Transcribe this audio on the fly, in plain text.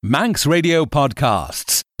Manx Radio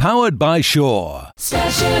Podcasts, powered by Shore.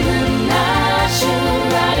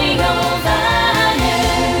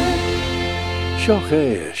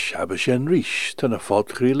 Sjoch Shabbos en Rish, ten a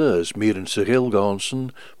fodgrille is Mieren Sigil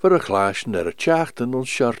Gonsen voor a glaasje er a tjachten ons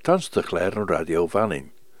sjartanste klaar on Radio Vannin.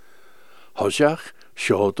 Hosjach,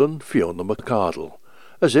 Sjoden, Fiona McCardle,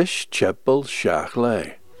 as is Cheppel Shach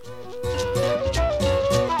Lay.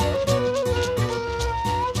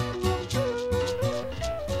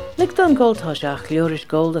 Lig don gold hosjach liorish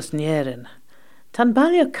gold as nieren. Tan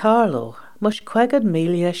balia Carlo, mush quegad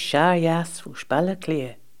melia shar jas fu spalla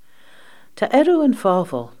clear. Ta eru en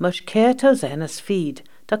fáfal, mush keirto zen as feed,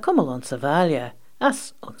 ta cummel on Savalia,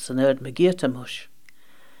 as ons an erd magirta mush.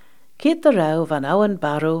 Kiet the rau van owen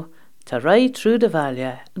barrow, ta rai true de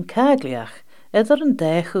valia, en cagliach, edder en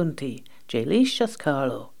de junti, jelish as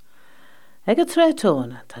Carlo. Ega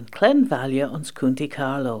treton, tan clen valia ons cunti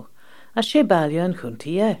Carlo, as she balia en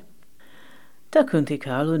junti ye. Da cunti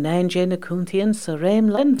Carlo nein jene cunti en Sareim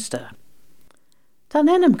Leinster. Tan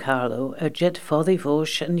enem Carlo jet foddi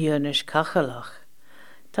vosh en jönish kachelach.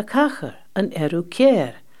 Ta kacher en eru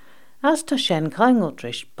kier, as ta shen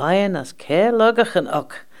klangeldrish baien as keer lugachen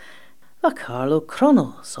ok. Va Carlo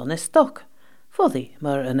chrono son is stok, foddi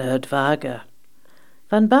mar en vaga.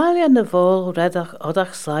 Van balia na vol reddach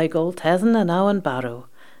odach saigold hezen en owen barrow,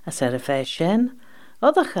 as fe shen,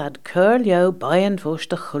 odach had curl jou baien vosh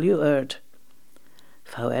de chulju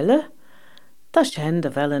Fauelle, da shen de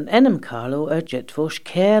wel een enem Carlo jet vosh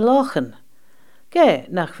keer lachen. Ge,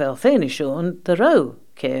 nach wel fenishoon de rou,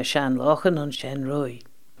 keer shan lachen on shen roi.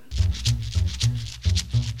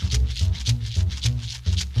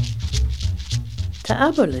 Ta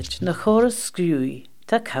aberlich na chorus screwy,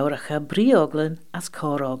 ta kauracha brioglen as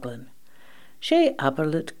koroglen. She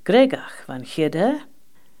aberlit gregach van chiede,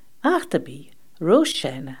 achterby,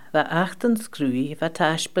 rooshen va achten screwy va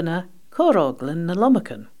tashbena koroglen na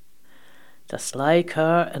lommeken. Da sly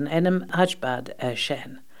car en enem ajbad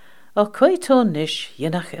shen. O kweito nish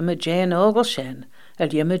yenach jane ogel shen,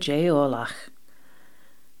 jay olach.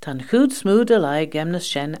 Tan goed smoede lai gemnes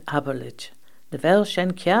shen aberlich, de vel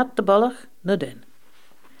shen kjaat de bollach nudin.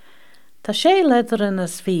 Ta she ledderen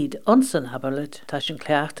as feed onsen aberlich, ta shen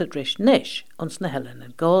klaarte drish nish, ons na hellen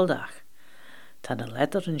en goldach. Tan a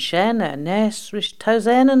ledderen shen nes rish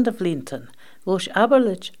tausenen de vlinten, wo's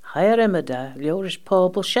aberlich hairemeda liorish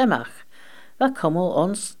pobel shemach, va kummel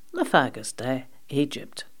ons na fagus de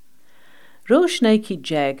Egypt. Rosh neki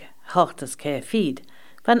jeg hochtas ke feed,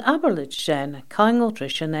 van aberlich shen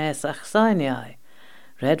kangeldrish nes ach sainai.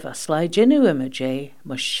 Red va sly jinu image,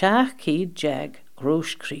 mus shach ki jeg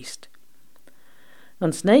rosh Christ.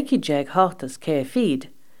 Ons neki jeg hochtas ke feed,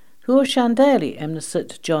 Hur Chandeli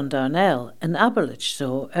emnesit John Darnell en aberlich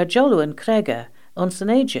so jolu en krega ons in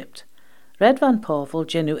Egypt. Red van Pavel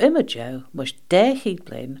genu imago mus de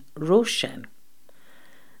hieblin roshen.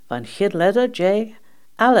 Van hid leder j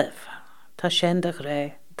alef ta shendag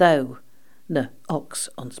re dau ne ox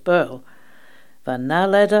ons burl. Van na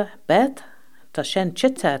leder bet ta shen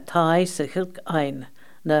chitta tai se hilk ein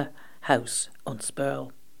ne house ons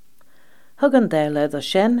burl. Hugan de leder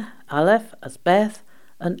shen alef as beth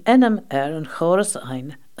en enem en chorus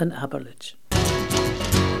ein en aberlich.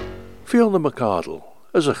 Fiona McCardle,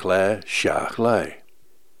 as a chlai shach lay.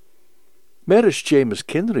 Meris James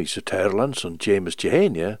Kinry sa Terlands en James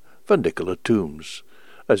Jehania van Nicola Toombs,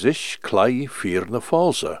 as ish clai fear na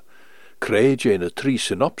falsa. Cray jane a three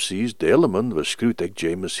synopses deleman was scrutig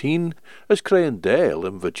James Heen, as cray en dale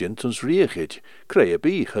in Virgintons riechid, cray a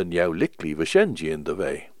bee hun jou likli vashenji in the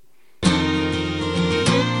way.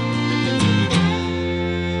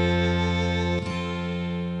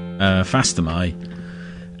 Fastamai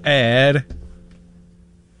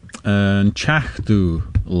yn chachdw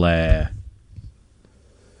le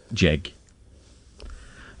jeg.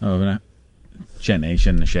 O, fyna. Sienne,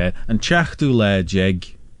 sienne sier. Yn chachdw le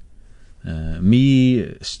jeg. Mi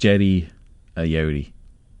steri a yeuri.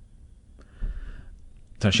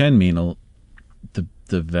 Ta sien minel de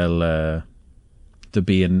fel de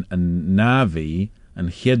bi yn nafi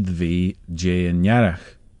yn chyddfi je yn iarach.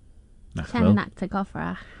 Sian yn acta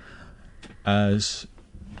gofrach. As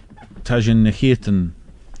Tajan na hieten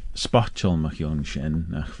spotchel mag yon shen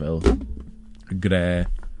nach wel gre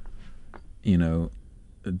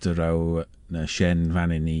de rau na shen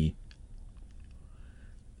vanini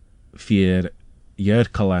vier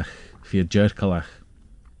jerkalach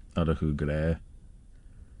oder hu gre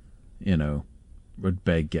would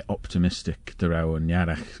beg optimistic de rau en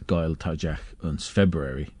jarach goil tajach uns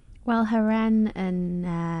February. Wel heren yn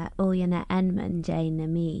uliana enman jay na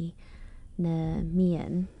mi na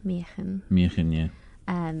mian, miachan. Miachan, yeah.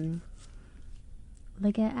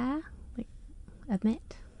 Liga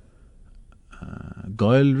admit.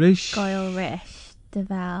 Goil Rish. Goil Rish.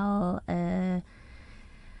 Deval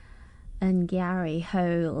yn Gary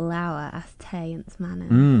ho lawer as te ins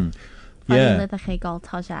mannen. Yeah. Funny little gol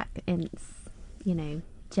tojak ins, you know,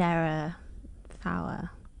 Jera Fower.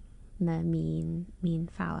 Na mean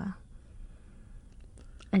Fower.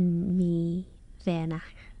 And me Venach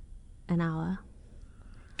an hour.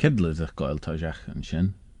 Kidlid ych goil tojach yn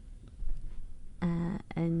sin.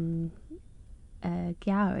 And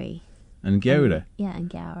Gary. Yn Gewre. Yeah, and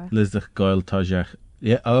Gary. Liz ych goil tojach.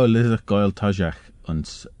 Yeah, liz ych goil tojach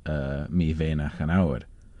ons mi venach an hour.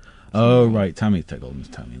 Oh, right, Tammy Tiggle.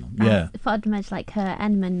 Yeah. Fod much like her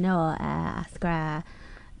enman no asgra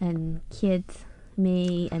and kid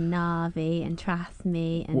me and Navi and Tras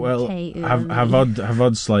me and Well,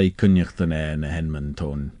 have sly cynnych dyn na henman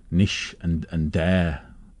tôn nish and dare.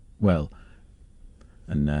 Well,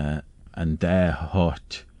 and dare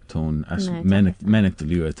hot tôn as menig de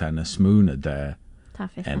luet and a smoona dare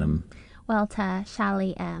enam. Well, ta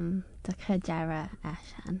Shally ta Kajara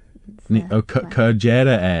Ashan.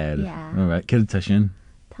 Kajera Yeah. All right, Kidtashin.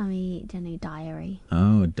 Tammy Jenny Diary.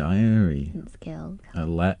 Oh, diary. It's guild.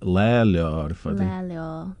 Lelio for the.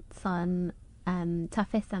 Lelio son ta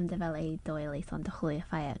fissam develi doily son de chwlia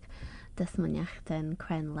ffaeg. Dys mwynyachten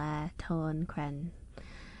cren le tôn cren.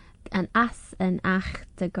 And as an ach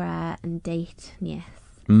de gra and date nies.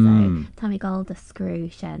 So Tammy gold the screw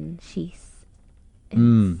shen shees.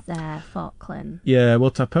 It's Falkland. Yeah,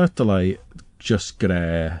 well, ta pertalai just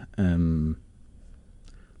gra you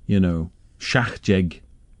know, shachjeg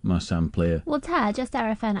ma sam player. Well, ta just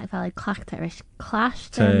era fenac fel clachterish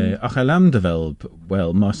clashed. Ach lam develop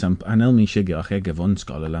well ma sam anel mi shige ach ege von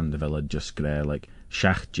skala lam develop just gra like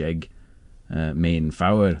shachjeg main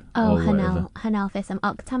fower. Oh, hanel fissam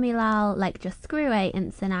och Tammy lal like just screw eight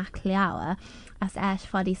in sinach liawa as ash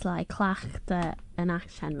foddy sly clachte an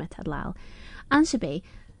action metad lal. And should be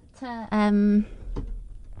ta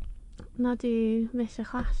na do Mr.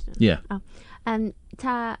 Clashton. Yeah. Oh.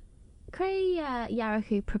 Ta creu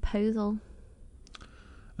Yaraku proposal.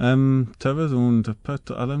 Tefyd o'n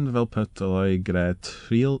alam de fel pertalai gra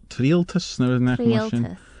trialtus na rydyn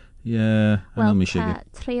Trialtus. Yeah, Well, mi ta shige.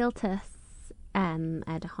 Trialtus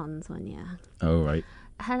ed hons one, yeah. Oh, right.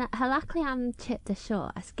 Halakli am chip de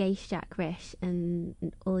shore as Geish Jack Rish and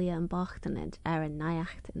Ulia and Bochtenid an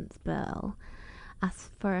Nyachtens Burl as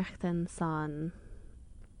Furchten son,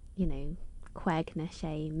 you know, Quegna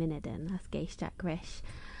Shay Miniden as Geish Jack Rish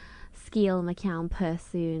Skeel McCown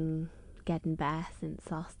Pursoon Gedden Bess in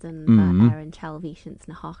Soston Aaron Chelvishans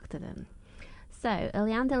na Hochteden. So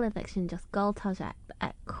Ilianda Liviction just Goltajak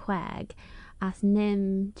at Queg as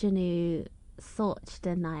Nim Janu Sorch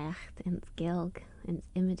de Nyacht in Gilg in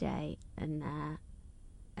Image and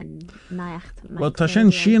Nyacht. Well, ta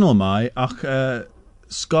sin shinal mai ach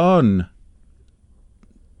scorn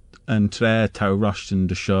and tre tau rushton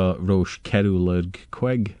de shaw rosh kerulug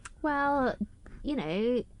queg. Well, you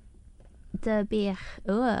know, de beach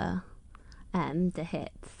de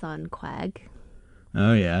hit son Queg.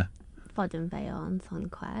 Oh, yeah. Fodden veon son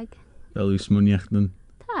Queg. Velus munyachten.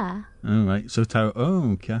 Ta. All right. So tau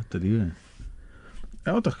cat to do.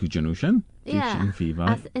 Oh, doch genushen. Yeah.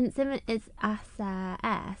 As since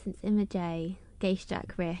Image Geish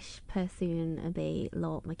Jack Rish Pursoon a be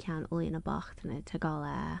Lord McCann Ulina Bochtene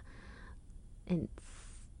Tagala ins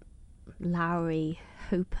Lowry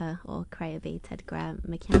Hooper or Crayaby Ted Graham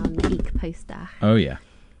McCann Eek Postach. Oh, yeah.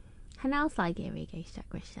 Hanel Sligeri Geish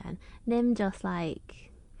Jack Rish then. Nim just like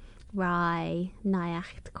Rye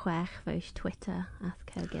Nyacht Quech Vosh Twitter as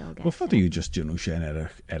Kergil. Well, fod you just genushen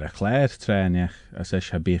a clair trainach as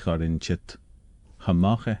esh habichar in chit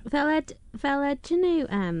hamache. Veled Janu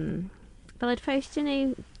Veled Fosh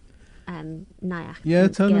Janu Nyacht. Yeah,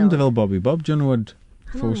 tell him to vel Bobby Bob Januad.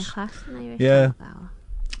 Yeah.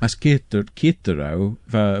 As Keter rau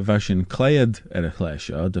vashin clayed a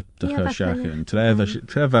clasha de chashach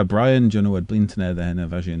Trevor Brian Januad Blinton the henna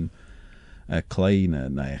vashin kleine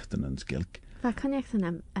naichten and skilk. Va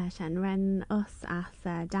connecten shen ren us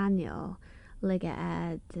as Daniel ligge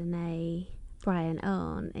dene Brian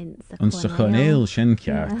own in Saconel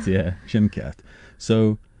shencat, yeah, shencat.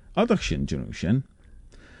 So adach shin junushin.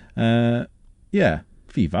 Yeah,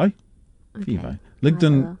 Vivi.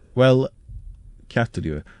 Ligden well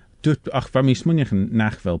Catteru. Dut ach van mi smunnichen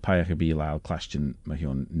nachvel paige bilal question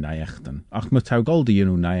mahion naichten. Ach met tau goldi you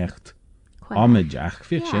naicht. Homage ach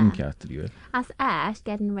fi shencat. As ash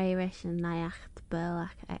gedden rairish and naicht burlach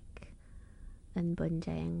ek and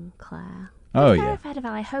bunjing Claire. Oh, yeah. Fed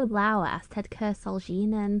fel ei ho lawas, ted Cursol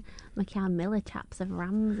Jeanan, mae cian miller chaps of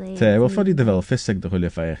Ramsey. Wel, ffoddi dy fel ffiseg dy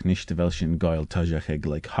chwilio ffeich nis dy fel sy'n goel tajach eg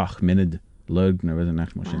like hach munud lwg na rydyn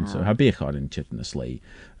eich mosyn. So ha bych ar yn chit yn y slei.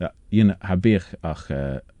 Ha bych ach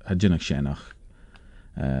ha jynach sien ach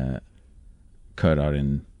cyr ar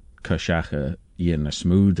yn cysiach i'n y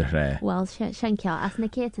smooth y rhe. Wel, siancio, as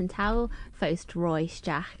na cyd yn taw ffost Royce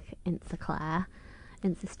Jack in the Clare,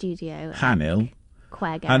 in the studio. Hanel.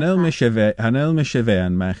 Hanel mi se fe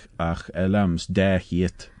an mech ach elams 10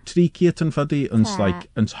 hiet. 3 hiet yn ffoddi ons like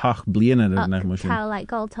ons hach blien yn eich mosyn. Cael like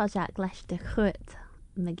gold tojak leis dy chwt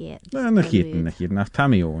na gyd. Na chiet. Nach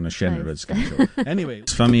tami o na sienryd sgensio. Anyway,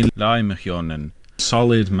 fami lai mich yon yn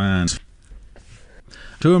solid man.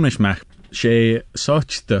 Dwi'n nes mech she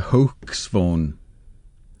such the hoax phone.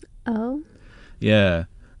 Oh? Yeah,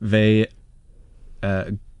 fe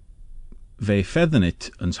fedden it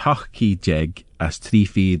ons hach ki jeg as 3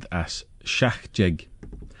 feed as shach jeg.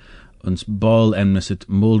 Ons ball enmes at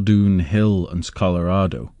Muldoon Hill ons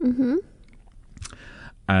Colorado. Mm-hmm.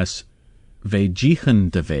 As ve jichen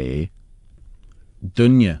de ve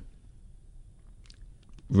dunje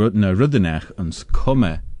na ruddenech ons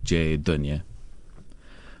komme je dunje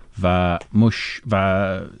va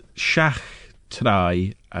shach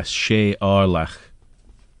trai as she arlach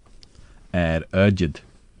urged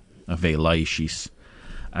a ve laishis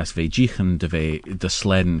as ve jichen de ve de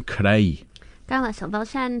slen krei. Gael fel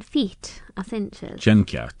sian feet as inches.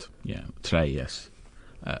 Jenkiat, yeah, trai yes,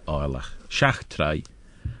 arlach. Shach trai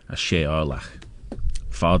as she arlach.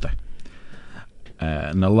 Father.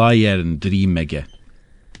 Na lai yn 3 mege.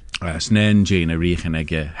 As nen jane a richen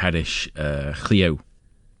ege harish chliau.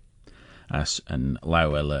 As yn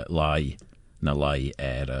lawel lai na lai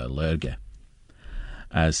lurge.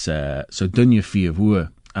 As so dunje fi of woe.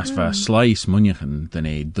 As va slice munjechen dan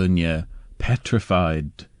dunje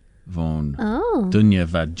petrified von. Oh. Dunje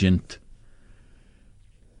va jint.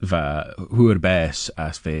 Va hoer bes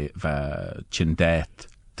as va chindet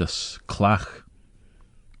dus klach.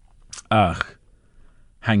 Ach,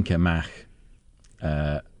 hanke mach.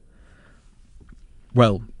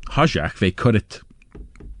 Well, hajach, they cut it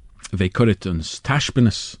ons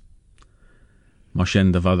tashbenes.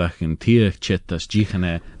 Moshen de vadach in tier chit as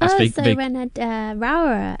jichene. So when a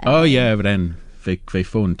rauer. Oh yeah, ren they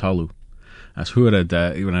phone talu. As hure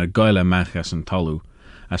when a goile mach as an talu.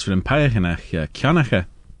 As for en paichenach kianache.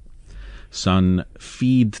 Son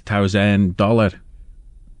feed $1,000.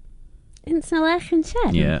 In Snellechen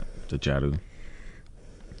shed. Yeah, the jaru.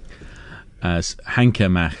 As Hanke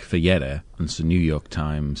mach verjere on the New York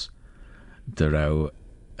Times, de rau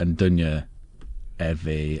en dunje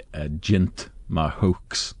ve jint ma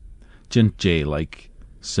hoax. Jint j like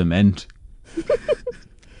cement.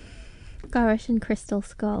 Garish and Crystal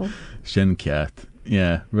Skull. Shin cat.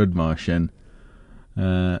 Yeah, Rudmar shin.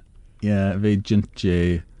 Yeah, ve jint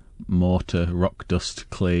j mortar, rock dust,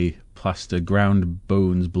 clay, plaster, ground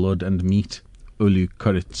bones, blood and meat. Ulu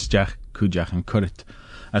currit stjach, kujach and currit.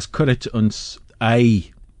 As currit ons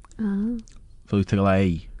ei. Oh. Flutig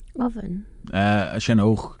ei. Oven. Shen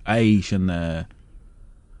och ei shen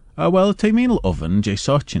well, te mean oven, jay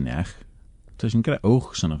sochinach. Tushin get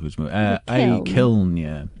och son of ei kiln,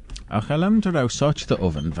 yeah. Ach elam to rau soch the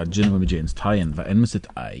oven, va gin with jane's tyen, va enmisit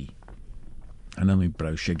ei. And then we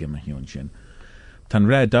brow shig in my human shin. Tan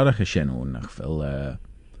red darach shen onach fel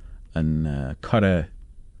an curre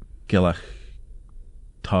gillach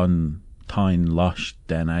ton Tyne lush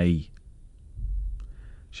den ei.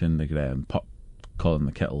 Shin the graham pop calling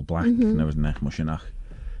the kettle black. There was nech mushinach.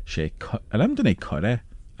 She alam done curry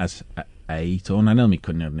as ei ton. I know me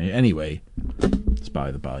couldn't anyway. It's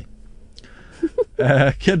by the by.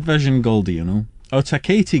 Kid version Goldie, you know. O ta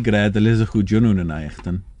Katie gre de liza chu junun yn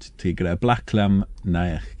aichtan. Ti gre black lamb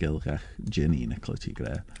naich gilgach ginny na cloti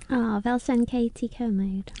gre. Oh, fel sen Katie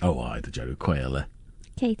Kermode. Oh, I the jaru quayle.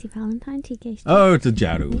 Katie Valentine ti geist. Oh, the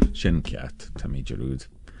jaru. Shin cat. Tammy jarud.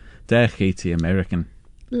 Der Katie American.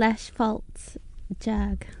 Lesh fault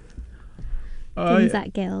jag. Dins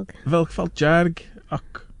that gilg. Velk fault jag.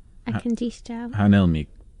 Ak. Ac yn disjaw. Hanel mi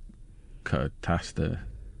tasta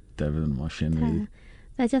Devon machine.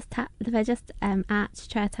 They're just at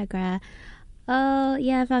strata gra. Oh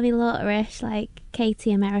yeah, very loterish like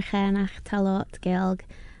Katie American ach talot gilg.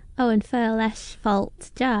 Oh, and for lesh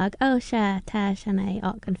fault jag. Oh, sure, tash and a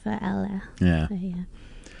och and for ella. Yeah. So, yeah.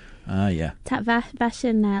 Yeah. Tat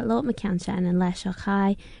vashin lot mecanshan and lesh och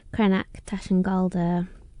high krenak tashin golda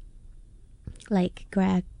like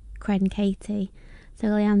Greg Cren Katie. So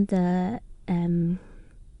Leander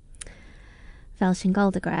Velshin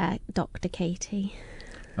golda Greg Dr. Katie.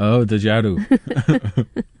 Oh, the jaru.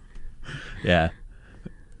 Yeah.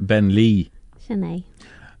 Ben Lee Sianne.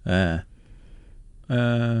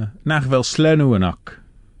 Nach fel slenw yn och.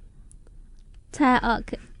 Ta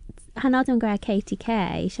och hanod yn gra Katie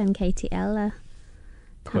K, sian Katie Ella.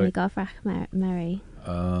 Tam I gofrach Mary.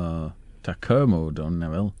 Ta cyrmod o'n na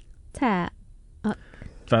fel. Ta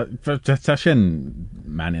Ta sy'n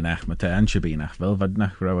manin ach ma ta anshabin ach fel fad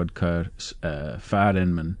nach rawad cyr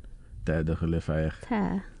farin man dedwch o lyffaich.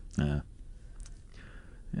 ta.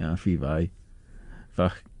 Ja, fi fai.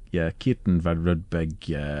 Fach, kitten fad rydbeg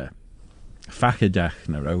fachydach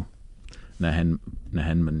na raw. Na hen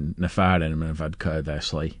man, na farin man fad cyr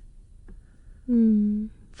ddeslai.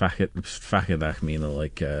 Fachydach mean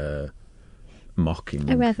like mocking.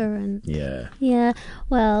 Irreverent. Yeah. Yeah,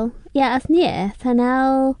 well, yeah, as near,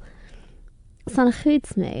 hanel son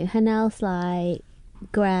chudsmu, hanel sly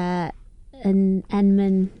gra yn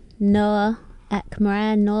enmyn no ec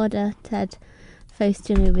mara norda ted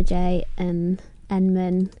fostyn uva j yn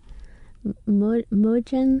enmyn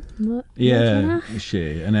mudjan. Yeah,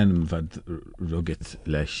 she, and then fad rugget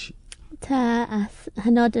lesh. Ta as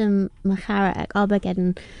hanodym machara ag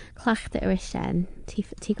obagedyn clachta irishen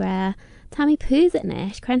ti gra Tammy Poo's at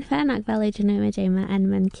nish, Cren Fenach Village and Umajama and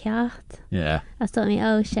Man Kiart. Yeah. I thought me,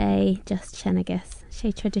 she just Shenagus.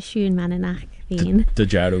 She tradition man and ach bean. The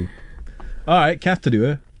Jaru. Alright, Cat to do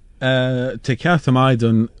it. To Cat am I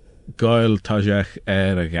done Goyle Tajach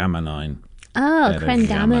a Gammon. Oh, Cren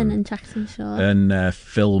Gammon and Jackson Shaw. And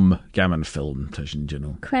film, Gammon film, Tajin, you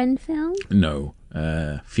know. Cren film? No.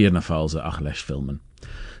 Fianna Falls at Achlesh filmen.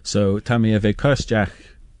 So, Tammy, if a curse Jack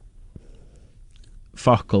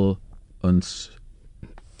Fockle ons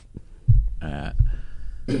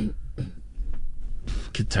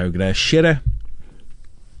Kitaugra Shire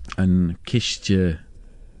and Kistje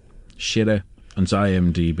Shire ons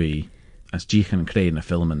IMDb as Jichen Crane a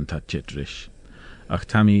filmen ta chitrish. Ach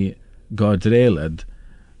Tammy Godreled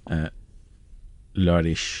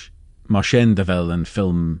Lorish Marchen de vel en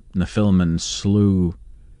film na filmen slew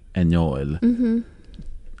enjoil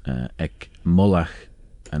ek Mullach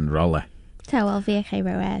and Rolle. Ta wel fi eich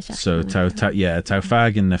roes. So tau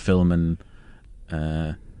fagin na filmen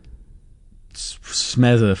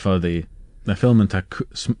smedder for the na filmen ta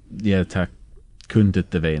kundet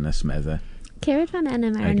de ve na smedder. Kierid van en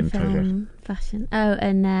American film fashion. Oh,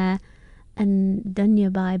 and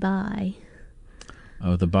Dunya Bye Bye.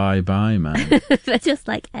 Oh, the Bye Bye man. They're just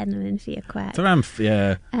like Enman for your quack.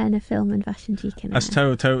 Yeah. And a film and fashion chicken. As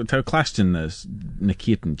tau clashed in this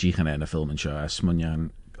Nikitan chicken and a film and show as munyan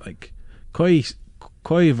like Koi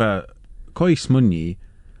smunyi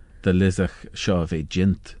the lizach shaw ve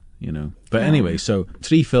jint, you know. But anyway, so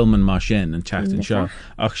 3 film and Marchen and chat and shaw.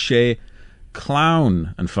 Ach she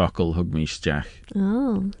clown and fockle hug me stach.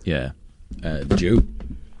 Oh. Yeah. Jew.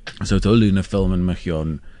 So tolu na film and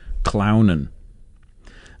machion clownen.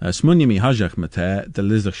 Smunyi mi hajach mate the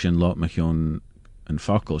lizach shin lot machion and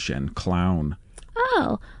fockle shin clown.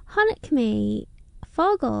 Oh, honik me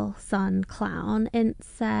Fogel son clown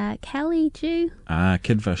it's Kelly Jew.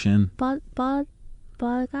 Kid fashion. Bodach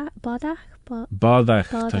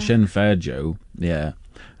tashin fair Joe. Yeah.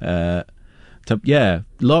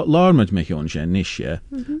 Lormad me on shen nish, yeah.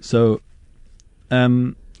 So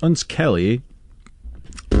uns Kelly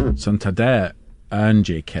son tada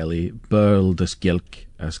Angie Kelly Burl des gilk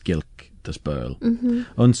as gilk des Burl.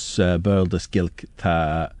 Uns Burl des gilk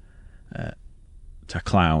ta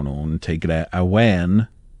clown on tegre awen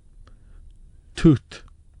toot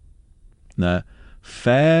na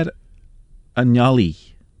fair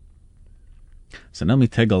anyali. So now me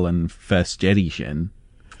tegel and first jerry shen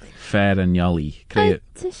fair anyali.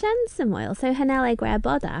 To shen Samuel, so hanele gra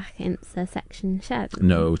bodach in the section shen.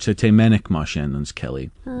 No, to te menik ma shen uns Kelly.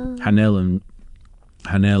 Hanel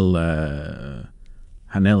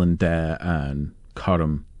and da and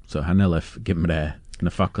Corum. So Hanel if gimre. So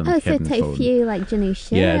take few like Janu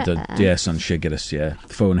shit. Yeah, son shigeris, yeah.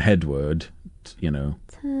 The phone headword, you know,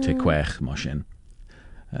 te quech machine.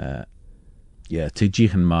 Yeah, te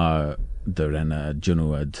jichen ma der en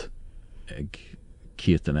Januad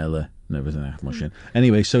kiet and ella never an machine.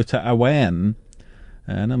 Anyway, so te awen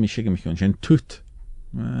na mi shigem shen toot.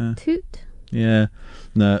 Toot. Yeah.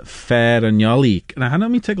 Na fair and yali. Na hana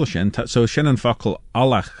mi tegel shen so shen and fockle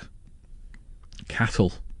alach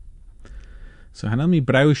cattle. So hanna mi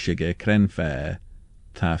braushige cren fair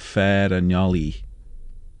ta fair and yoli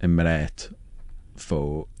imret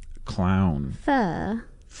fo clown. Fair?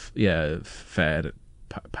 Yeah, fair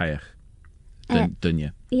payach.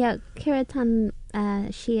 Dunya. Yeah, Kiritan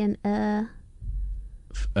she and the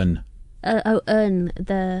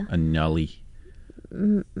and yoli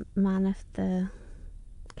man of the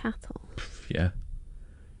cattle. Yeah.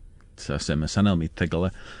 So sema sanel mi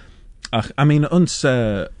tigala. Ach, I mean, ons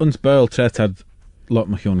Burl tret had lot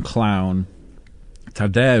mach yon clown. Ta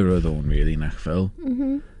der oedd o'n really nach fel.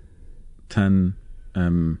 Tan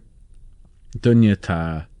dunya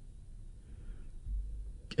ta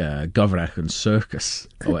gofrach yn circus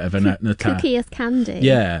o efo na ta. Cookie as candy.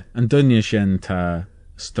 Yeah, and dunya shen ta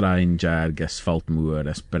straen jar ges faltmŵr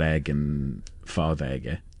as breg yn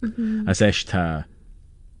fawddege. As esh ta,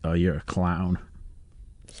 oh, you're a clown.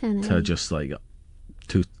 Shannon. Ta just like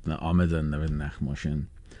toot na omedan na rin nach mo shen.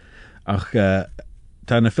 Ach,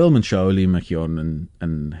 ta na film yn sioli mach yon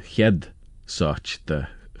yn hied such the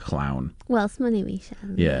clown. Well, smoney we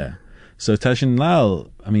shan. Yeah. So ta shen lal,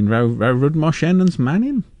 I mean, rau rud mo shen yns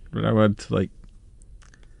manin. Rau ad, like,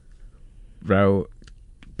 rau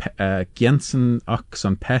Jensen ox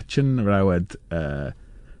on petchen, rau ad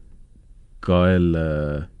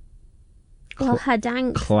goel Well,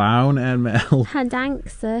 Hadank clown ML. Hadank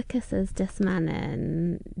circuses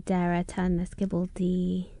dismannen dera tan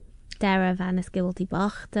ysgybyldi dera van ysgybyldi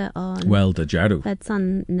bochte on Wel de jarw. Fed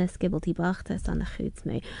son ysgybyldi bochte son a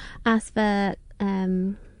chwtsmu. As for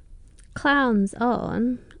clowns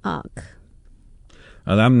on og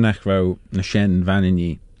Al am nach rau na shen vanin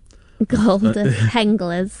yi. gold as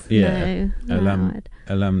henglers. Yeah. No.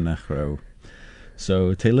 Alam nach rau.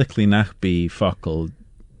 So te likely nach be focal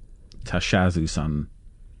ta shazu son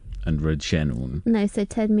and rud shenun. No, so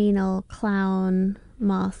Ted Meanall clown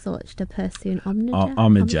mar sorch de person omnijach.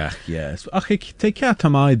 Omnijach, yes. Ach, te kia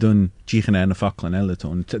tamai dun jichen en a foclan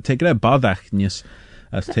eleton. Te gre badach nis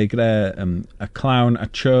as te gre a clown a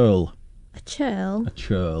churl. A churl? A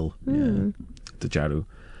churl, yeah. De jaru.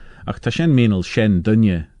 Ach, ta shen Meanall shen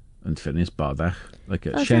dunye and finis badach. Like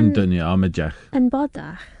a shen dunye omnijach. And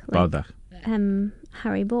bodach? Badach.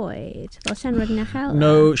 Harry Boyd. Well, Shen rydyn eich help.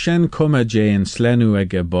 No, shen coma Jane slenu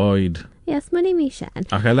ege Boyd. Yes, money me Shen.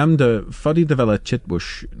 Ach, elam de fodi de fel a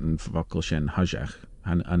chitbush yn focal shen hajach.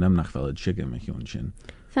 Han amnach fel a chigen mech yon shen.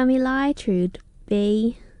 Fami lai trwyd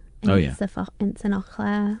B. Oh, yeah. It's an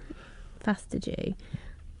ochla fastagu.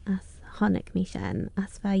 As honig me Shen.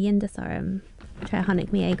 As fa yindasarum. Tre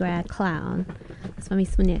honig me egra clown. As fa mi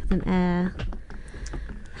smuniach yn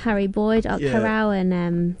Harry Boyd. Och harau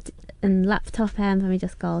and laptop for me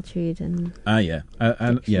just Galtrude and yeah.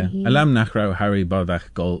 Yeah. Alam nach rau Harry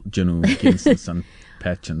Bodach Gol Junu Ginson son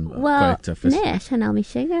Pech and well, nish and Elmi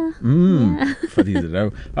Sugar. Yeah. Fadi the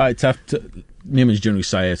rau. Alright, taf Nimage Junu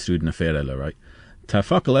Saya through na ferela, right? Ta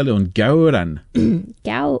focal on Gowran.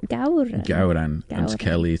 Gowran. And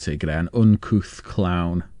Kelly to gran uncouth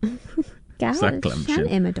clown. Gowran. Shan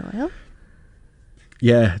Emma Doyle.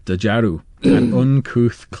 Yeah, the Jaru. An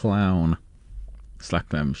uncouth clown. Slack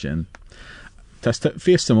them shin. Test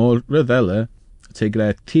first of all, Radella, take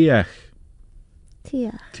a tiach,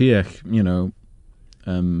 you know,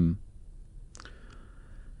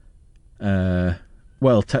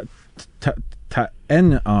 well, ta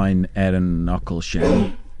en ein an knuckle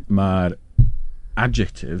shin, maar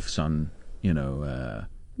adjectives on, you know,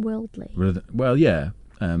 worldly. Well, yeah,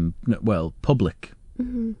 well, public,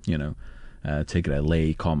 you know, take a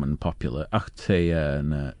lay, common, popular. Ach, te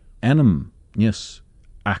an enum. Yes,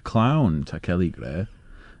 a clown ta Kelly Gray.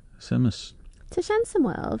 Simus. Ta Shen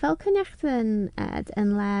Samuel, fel cynnychtan ed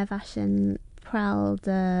yn le fashion pral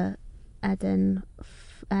de edyn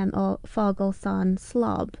o fogl son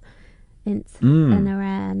slob int yn yr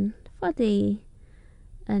en. Fodi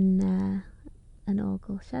yn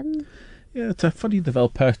ogl Shen. Yeah, ta fodi de fel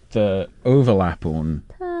pert overlap on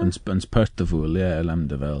and pert de voel, yeah, lam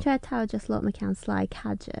de vel. Tre tau just lot me can sly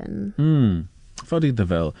cadgen. Fodi de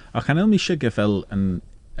vel. Ach, an elmi shige fel an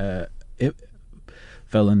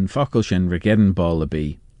focal shen regedden ball a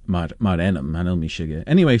bi mar enam an elmi shige.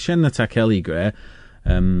 Anyway, shen na ta Kelly Gray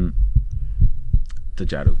de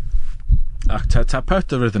jaru. Ach, ta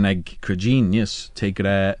part of an egg cragin, yes, te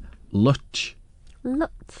gre luch.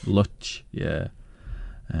 Luch, yeah.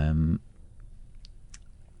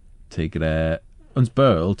 Te gre uns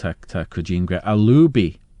burl ta cragin gre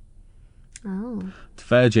alubi. Oh.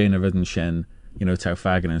 Fair Jane a ridden shen. You know, tau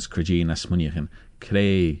fagan as cragin as smuniachan.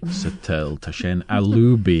 Crei satel ta shen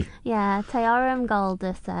alubi. Yeah, te orum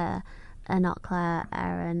goldus an ocla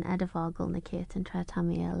an edifogl na kit and tre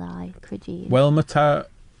tammy a lai cragin. Well, mata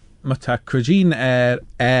cragin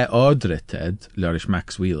ordrited, Lorish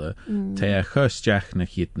Max Wheeler, te churstjach na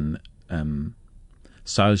kitten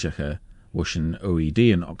saljacha wushin OED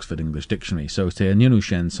in Oxford English Dictionary. So te a nyunu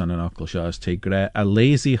shen son an ocla shas te gre a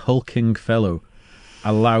lazy hulking fellow,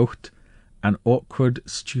 a lout, an awkward,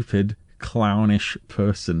 stupid, clownish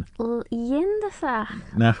person. Yindasach.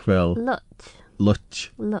 Nachvel.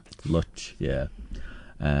 Luch, yeah.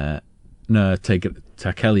 No,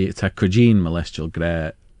 ta Kelly, ta cragin molestial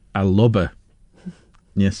gre a lubber.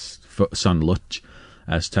 Yes, son Lutch,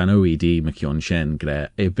 as Tanoidi McKeon Shen Gre,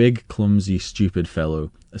 a big, clumsy, stupid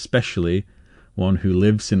fellow, especially one who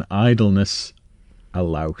lives in idleness a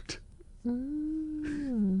lout.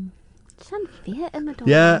 Shan fiat imador.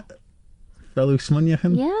 Yeah, fellow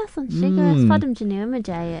smunyachan. Yeah, son sugar. It's fadam januma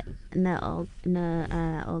jay na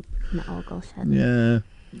ogol shed. Yeah.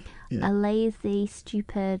 A lazy,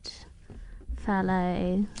 stupid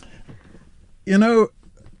fellow. You know,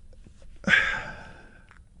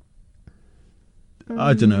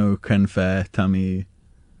 I don't know, Ken Fair, Tammy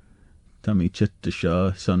Chit to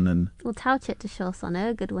Shaw, son and... Well, tau Chit to Shaw, son,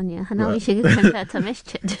 a good one, yeah. I know you should Ken Fair Tamish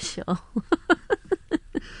Chit to Shaw.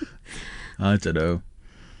 I don't know.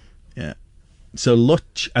 Yeah. So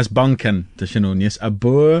Lutch as Bonken, the Shanonius, a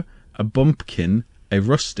boor, a bumpkin, a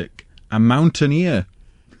rustic, a mountaineer.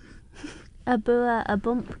 A boor, a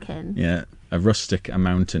bumpkin. Yeah, a rustic, a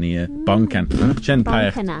mountaineer. Bonken. Shen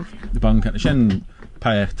Bonkana. Bonken. Shen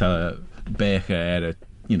paert a becher,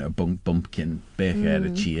 you know, bumpkin, becher, a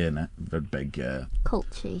cheer, very big.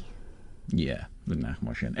 Culchy. Yeah, with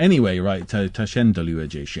mar sin. Anyway, right, ta sin dalua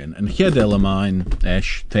sin. And chiadel mine,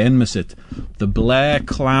 esh, ta enmasit, the Blair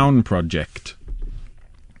Clown Project.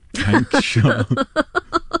 Thank you.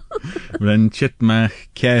 Ren chitmach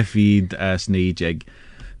cefid as nijeg.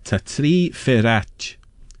 Ta tri ferach,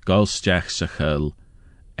 golstach sachel,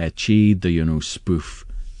 chi the spoof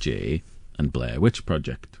J and Blair Witch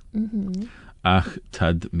Project. Ach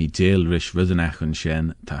tad mi deel rish ryddenach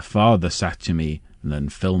shen, ta father satchemi, then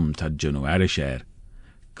film ta juno arisher.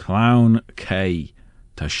 Clown K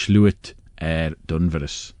ta schluit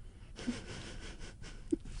Dunveris.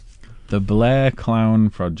 The Blair Clown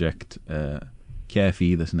Project,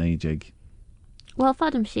 Kefi this najig. Well,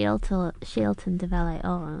 fadam Shielton develop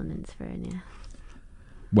on in Svernia.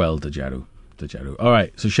 Well, the Jaru.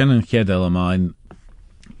 Alright, so Shannon Kiedel mine.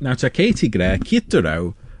 Now ta Katie Gray,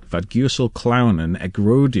 Kitterau, vad Gusel Clownen eg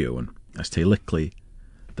Rodeoen, as te lickly.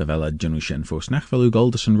 The vela Junu Shen fos nachvelu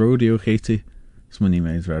Golderson Rodeo Katie. Smunny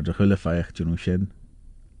maids rather hullefeich Junu Shen.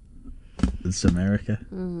 It's America.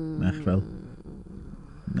 Nachvel.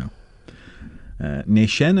 No. Ne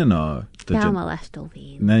Shenana the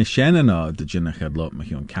Ne Shenana the Jinnach had lot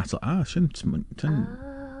Machion cattle. Shin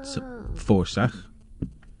forsach.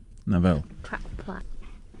 Navel.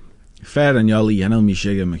 Fair and Yali Yenel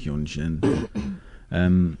Mishiga Machion Shin.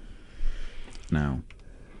 Now.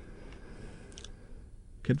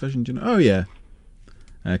 Kid Vision Jinn. Oh yeah.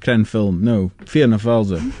 Kren film. No. Fianna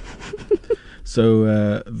Falza. So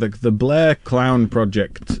the Blair Clown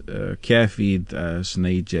Project Carefeed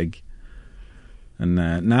Snajig and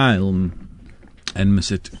Nile and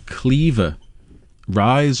Missit Cleaver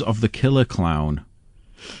Rise of the Killer Clown.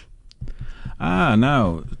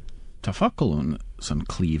 Now Tafakalun son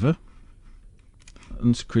Cleaver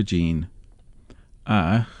and Scridgeen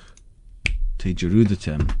te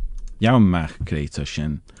Jerudatem Yaumach Creator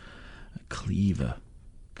Shin Cleaver.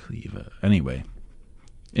 Anyway,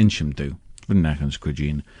 Insham do.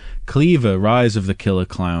 Scridgeen. Cleaver, Rise of the Killer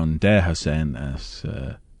Clown, Der Hussein as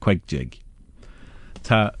Quagjig.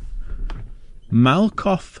 Ta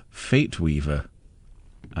Malkoth Fateweaver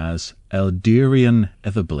as Eldurian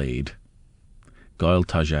Etherblade. Goil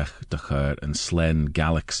Tajach Dachar and Slen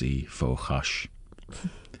Galaxy Fo Hush.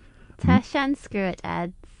 Tashan Screw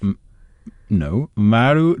Ed. No,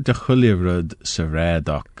 Maru de Chulirud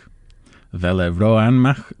Seredok. Vele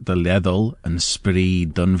Roanmach de Ledel and Spree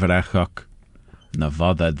Dunverachok. Na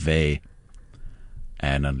vodad ve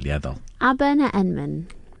en an Ledel. Abena Enman.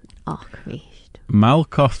 Och, Christ.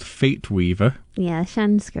 Malkoth Fateweaver. Yeah,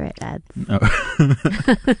 Shan Screw Ed.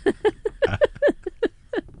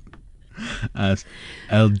 As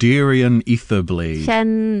Eldurian Etherblade.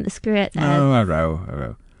 Shan Screw Ed. No,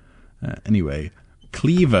 arrow. Anyway,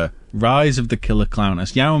 Cleaver, Rise of the Killer Clown.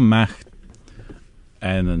 As Yaum Mach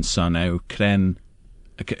and son au Kren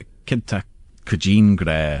Kinta Kajin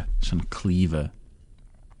Gre, son Cleaver.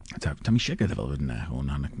 Ta mi siega fel fod yna o'n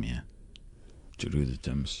hanach mi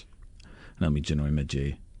Jerudatims. Yn mi January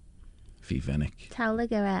Midge fi Fennic.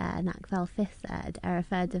 Tawlig nac fel ffised a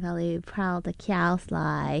fed fel yw pral de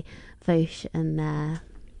ciaslai fwys yn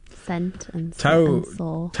sent and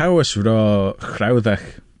saw. Tawas ra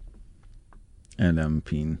chrawddach and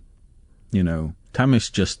pin. You know,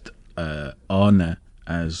 Tamis just honor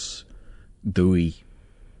as dwy.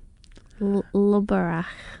 Lubberach.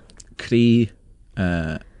 Cri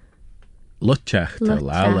Lutchach ta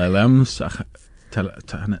lal elams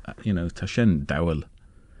you know ta shen dowel.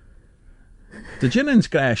 The Jinnens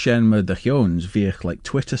gra shen med the Jones viech like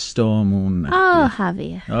Twitter storm on. Oh, have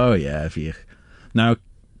you? Oh yeah, viech. Now,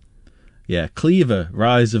 yeah, Cleaver,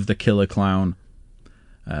 Rise of the Killer Clown.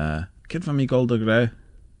 Kid van mi golda gra.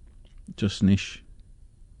 Just nish.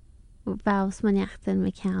 Vaus maniachten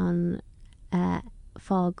me count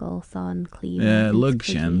fogel son cleaver. Yeah, lug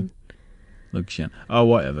shen. Oh,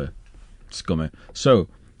 whatever. Scummy. So,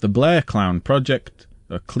 the Blair Clown Project,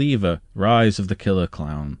 a Cleaver, Rise of the Killer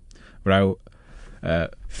Clown. Rau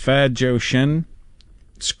Fair Joe Shen,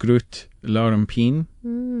 Scrut Lauren Peen.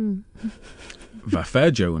 Va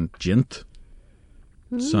Fair Joe and Jint.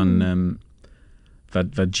 Son, va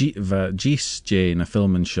Gis Jay na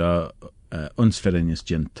filmen Shaw, Unsferinus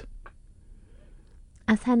Jint.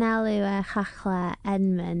 As hanelu chachla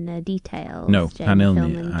enmen details. No, hanel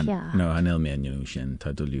me enu shen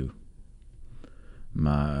tadulu.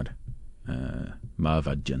 Maar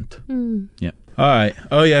va Jint. Yeah. Alright.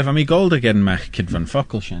 Oh yeah, van mi gold again mech kid van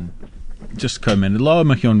Fockelshen. Just come in. Law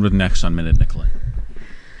mech yon rud next on minute Nicola.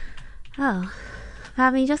 Oh.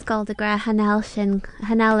 Van mi just gold agra haneled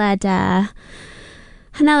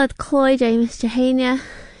Chloe James Jehania.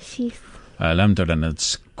 She's Lamder and it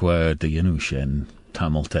square the Yanushen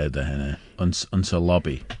Tamulte de henne. Unsa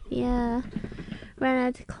lobby. Yeah.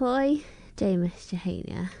 Renard Chloe James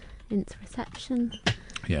Jehania. Ins reception.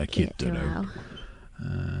 Yeah, cute to know.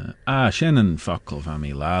 Shen Fockel van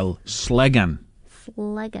mi lal. Slegan.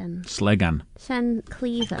 Shen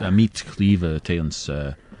Cleaver. Meat Cleaver te ons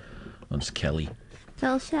Kelly.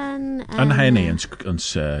 Fel Shen. Henne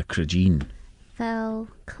ons Cragine. Fel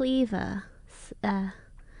Cleaver.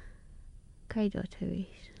 Credo to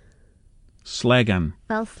Slegan.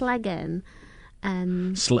 Fel Slegan.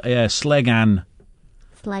 Slegan.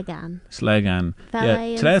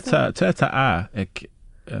 Yeah, treta a ek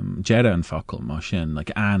Jera en Fockel machine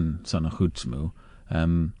like an son a chudsmu.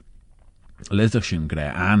 Leathershin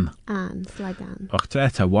gre an. An Slegan. Och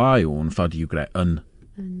treta y on fod you gre un.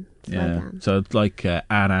 Yeah. So it's like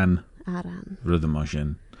aran. Rudder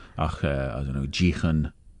machine. Ach I don't know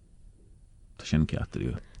jichen. Tashin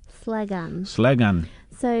kiatru. Slegan.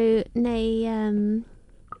 So nay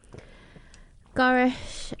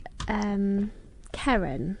Gorish Karen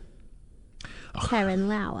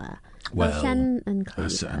Lauer. Well, Shen and Cleaver.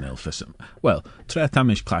 That's an elfism. Well,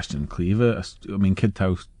 Tretamish clashed in Cleaver. I mean, kid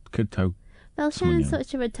tau. Well, Shen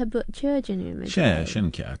such a tabut churgeon.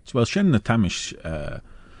 Shen cat. Well, Shen the Tamish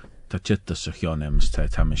tachita suchionems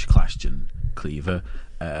Tretamish clashed in Cleaver.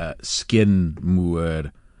 Skin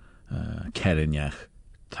moor Kerinyach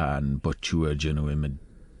tan butchur genuim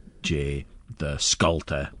J the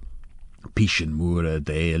sculptor Pishin moor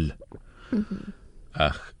Dale.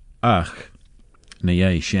 Ach, na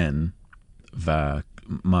jij shen va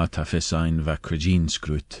mata fisain va Cragine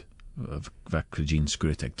scrut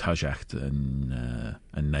eg tajacht en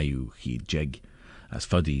naiu hi jeg as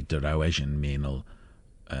fuddy de rawejen menel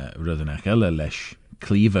ruddenach ella lesh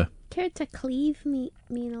cleaver. Care to cleave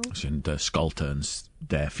menel. Shin de sculptor and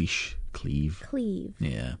der fish cleave.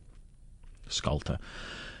 Yeah. Sculptor.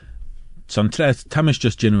 Son tamish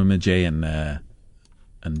just genuine jay and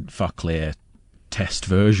Focklair test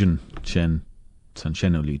version shen san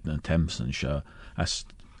lieutenant Tempson sha as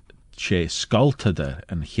she sculpted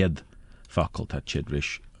and hid Fockle ta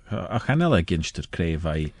chidrish a chanela ginster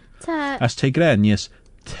crevai as te grenius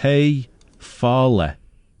te falle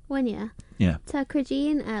when yeah ta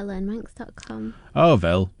Cragine LNmanx.com. Oh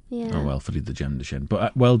well. Yeah. Oh well for the gem de shen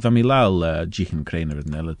but well vamilal jichen craner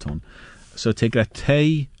in Elaton so te gre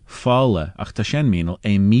te falle ach ta shen menel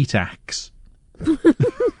a meat axe.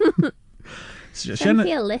 Shen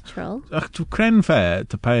feel literal. Ach, to crenfair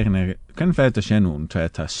to peigne crenfair to shenun to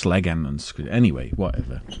slegan and anyway,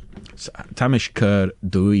 whatever. Tamish Kerr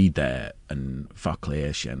dui there and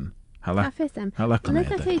Focklair Hala Look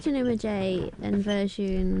at Janu Majay and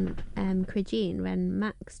version Cragine when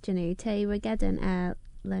Max Janu te regedden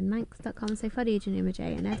learnmanx.com so for Janu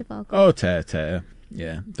Majay and edible. Oh te.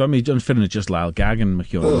 Yeah. Tommy John Finner just lal gagging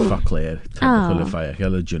McHugh Focklair to qualify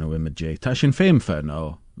Hella Janu Majay. Tashin fame for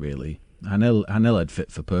no, really. Hanel had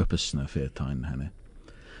fit for purpose na fair time, Hannah.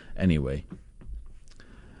 Anyway.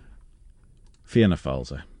 Fianna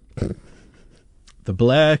Falsa. The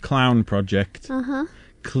Blair Clown Project.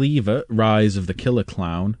 Cleaver, Rise of the Killer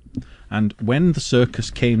Clown. And When the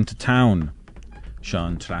Circus Came to Town.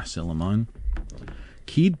 Sean Trasillamon.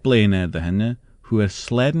 Keed Blaine de henne, who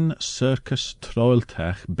sledden circus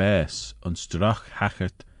troiltach bes on strach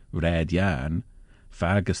hachert red yarn,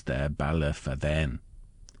 fagus der balle faden.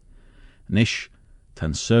 Nish,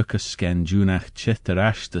 tan circus sken junach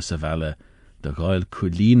chitterash de savelle, de goil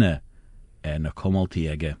kuline na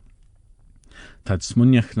komoltiege. Tad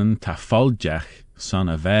smunjachnen ta foljach son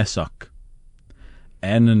a vesok.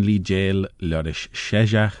 En li jail lorish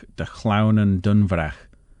shejach de clownen dunvrach,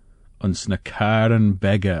 ons na karen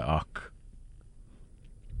begge ok.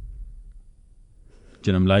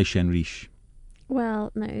 Jinam Laishen Rish.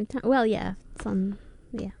 Well, no. Well, yeah.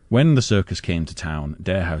 Yeah. When the circus came to town,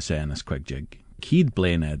 der house as Quigjig, Keed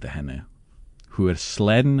Blaine the henne, who er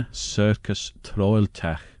slen circus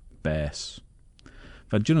troiltach bes.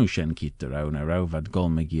 Vad Juno Shen Keet the row, na row vad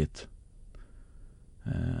golmegiet.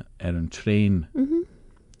 An train.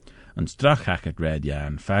 And strach het red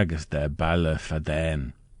jan, fagus de balle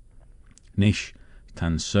faden. Nish,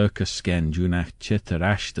 tan circus sken junach chitter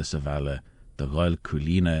ashta savalle, de royal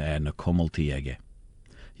culina na kommeltiege.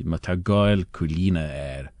 Je moet haar goil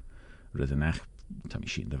culina Riddenach, Tommy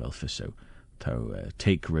Sheen de Velfiso,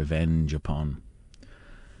 take revenge upon.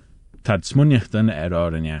 Tad smunjachten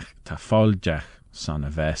orenjach, ta foljach san a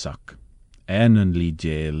vesok. En li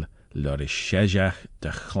jail, lorish shejach, de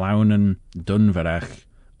clownen dunverach,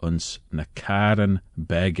 uns na karen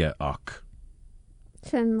bege ok.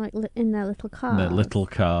 So in their little cars? The little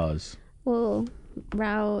cars. Well,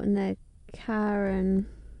 Rao and the car and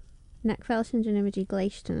Neckvelschen and Image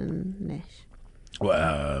Glayston nish.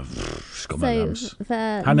 Well, skummelams.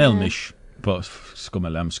 So, Hanelmish, but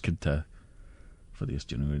skummelams kinta for the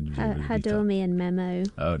Hadomi and Memo.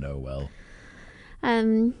 Oh no, well.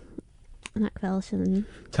 Neckvelschen.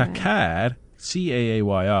 Takar,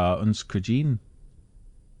 Caayr, uns Krajin.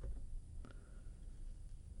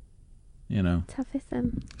 You know.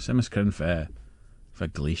 Taffism. Semis kren for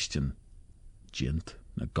Glayston, Gint.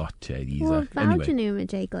 Na gotte Well, anyway. Valgenuma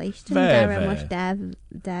J. Glayston. Dara mush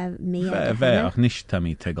Dev me. Ach nish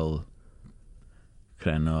tammy tegel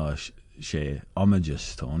kren she homages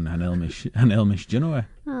stone and Elmish Genoa.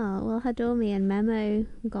 Oh, well, Hadomi and Memo,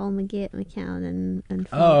 Golmagit, McCown and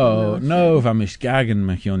Oh, no, vamish gagan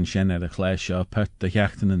McCown Shen at a clash or put the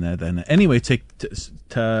yachten in there then. Anyway, take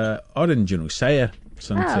to Orange Geno Sayer.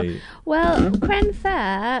 Oh, well, Cren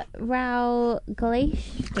Fair, Rao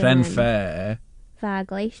Glayston. Cren Fair. Va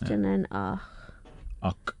Glayston and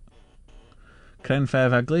Och. Cren Fair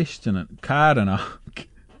va Glayston and Car and Och.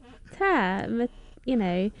 Ta, you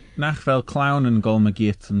know. Nachvel Clown and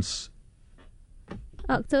Golmagitans.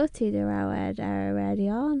 Octotu de Rao already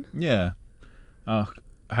on. Yeah. Och.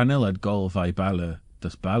 Hanil had Gol vi Balle,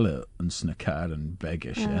 das Balle and Snakar and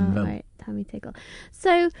Begish and Vel. Right, Tammy Tickle.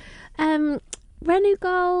 So,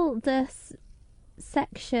 Renugol, this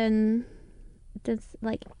section, does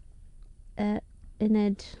like,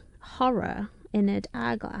 inid horror, inid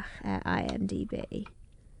aglach at IMDb.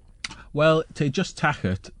 Well, te just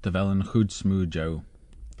tachet de vel een goed smoojo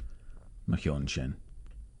Machion Shin.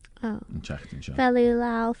 Oh. And Chachten Shin.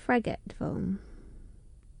 Velulal Fregat Vom.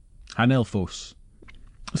 Hanil Fos.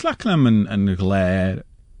 Slaklam and Glare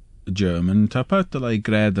German, tapot de like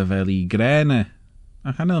Gre de Veli Grene.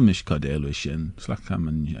 A Hanil Mish Codelu Shin. Slaklam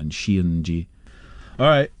and Shien G.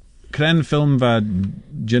 Alright. Kren film va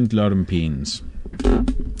Gentlorm Peens.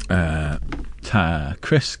 Ta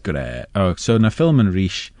Chris Gre. Oh, so na film and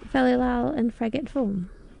Rish. Velulal and Fregat Vom.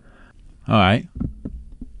 Alright.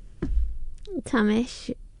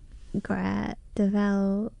 Tamish Gre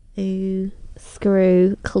Devel U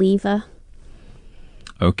Screw Cleaver.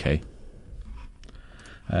 Okay.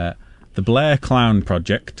 The Blair Clown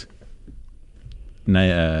Project.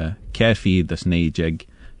 Carefeed das Nejeg.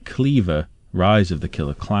 Cleaver. Rise of the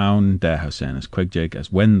Killer Clown. Der Hausenus Quigjig.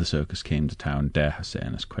 As when the circus came to town. Der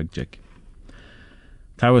Hausenus Quigjig.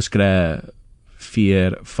 Tawas Gre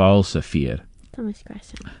Fear Falsa Fear. Tamish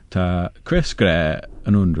Gresham. Ta Chris Gre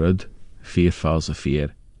an Unrud. Fear Falsa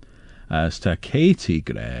Fear. As ta Katie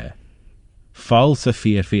Gre Falsa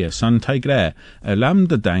Fear Son ta Gre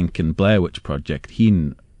Lambda Danken Blair Witch Project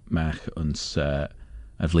Heen Mach uns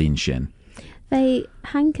Avleen Shin. They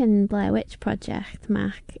Hanken Blair Witch Project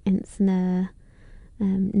Mach insna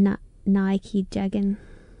Nike Jagan.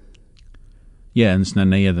 Yeah, and sna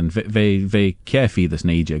near than ve carefully this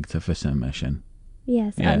nejig to fissa mission.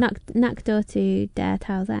 Yes, Yeah. Nak do to der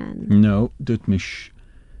Tauzan. No, dut mish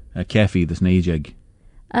carefully this nejig.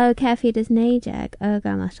 Oh, Kefi does Najeg. Oh,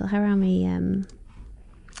 Gamashal Harami,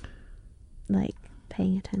 like,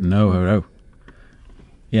 paying attention. No, hero.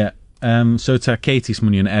 Yeah, so ta Katie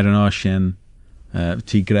smunion Erin Ocean,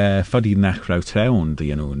 Tigre, Fuddy Nachrow Tround,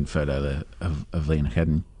 you know, and for of Lena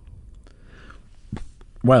Hedden.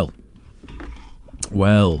 Well,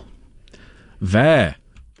 there,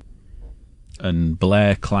 and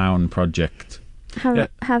Blair Clown Project.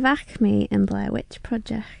 Have Acme and Blair Witch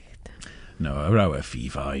Project. No, a row of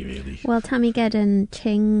Fifi, really. Well, Tammy Gedden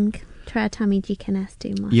Ching, try Tammy GKNS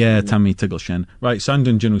too much. Yeah, Tammy Tiggleshen. Right,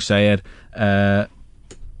 Sandon Junu Sayed,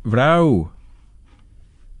 Row,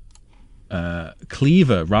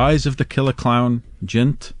 Cleaver, Rise of the Killer Clown,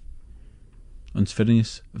 Jint,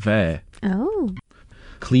 Unsfirnis, Ver. Oh.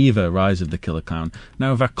 Cleaver, Rise of the Killer Clown.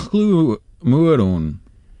 Now, va clú múrún,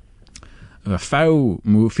 va fau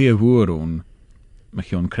fia múrún, ma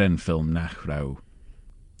chion cren film nach rau,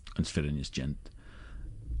 ans fyrin is gent.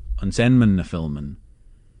 Ans enman na filmen.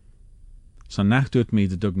 So nach doet me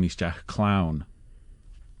de dugnisteach clown.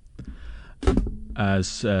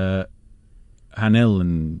 As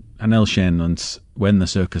Hanil Shen and When the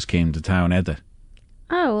Circus Came to Town Edda.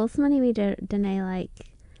 Oh, well, somebody we didn't like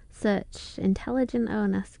such intelligent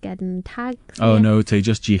owners getting tags. Oh, no, they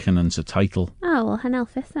just jichen and a title. Oh, well, Hanel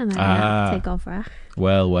Fissa, take over.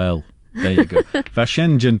 Well, there you go. Va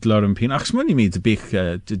Shen gent lorem pin. Ach, smoney me to big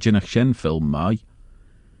jinnach Shen film, mai.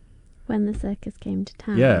 When the Circus Came to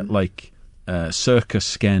Town. Yeah, like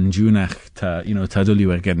circus sken junach ta, taduli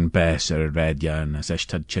were getting best or red yarn as esh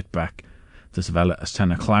tad chit back. This vel as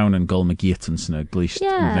tan a clown and gul McGeatons and a gleist.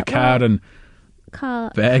 Yeah, the car and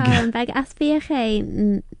Beg as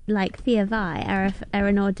fiach like fia vai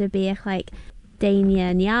an order beach like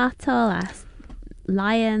Dania Nyartal as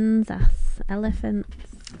lions as elephants.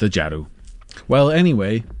 The Jaru. Well,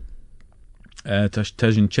 anyway,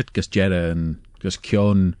 Tajin Chitkas Jera and just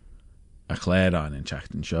Kion a Claire on in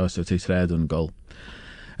Chachten Shaw, so tis red and gull.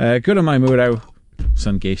 Good on my murau,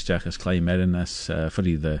 son Geistach as Clay Merin as for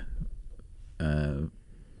the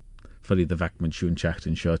Vakman Shun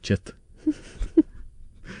Chachten Shaw Chit.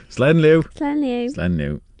 Slen Liu.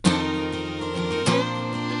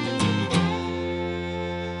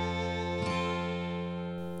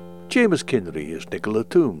 James Kinry is Nicola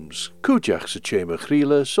Toombs, Kujach sa Chema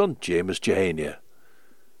Chríla son James Jehania.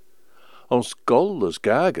 Ons gol as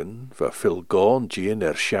gagan va Phil Gawn Jean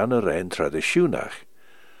Shanna rein traditionach.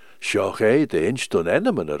 Shoch de inch dun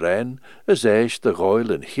enemen rein, as eish de goil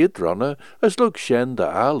en hidronne, as look shen de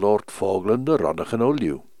a Lord Foglen de ronnichen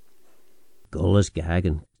olju. Gol as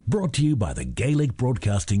gagan. Brought to you by the Gaelic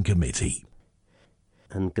Broadcasting Committee.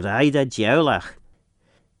 And graida jowlach.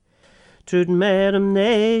 Trud merum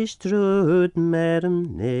nesh, trud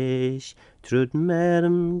merum nesh, trud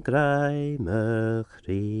merum graimach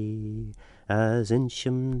ri. As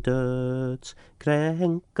insham duts,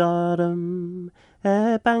 greng garum,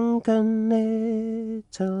 bankan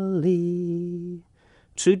Italy.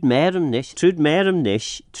 Trud merum nish, trud merum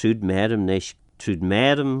nish, trud merum nish, trud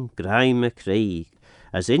merum graimach ri.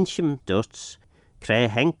 As insham duts,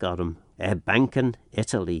 greng garum, bankan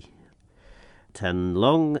Italy. Ten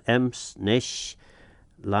long ems nish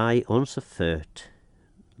lie ons a furt,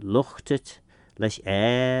 luchtet lesh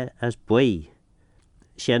as bui.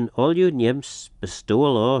 Shen all you nymphs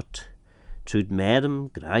bestowal ort, trud merem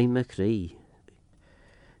graime cree.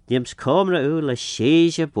 Nymphs comra u le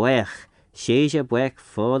sheja buech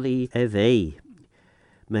for the evay.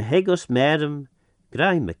 Me higos merem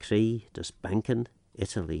graime cree dus banken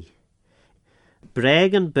Italy.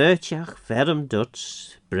 Bregen birchach verum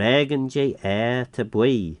duts, bregen je te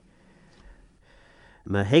bui.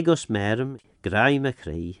 Me higos merem graime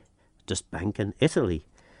cree dus banken Italy.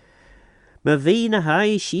 Me vina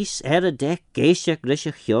hai shis a dek geisach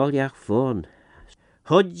grishach joliach vorn.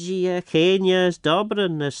 Hodji Kenia's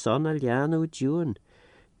dobren na son Aliano June.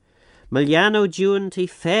 Miliano June ti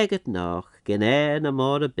feget noch gen na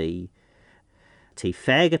mora bi. Ti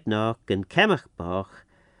feget noch gen kemach bach,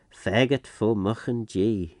 feget fo muchen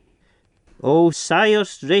G. O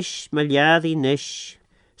sayos rish miliadi nish,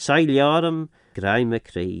 say liarum graime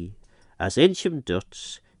cree, as inchum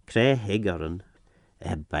duts cre higgeren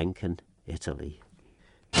banken Italy.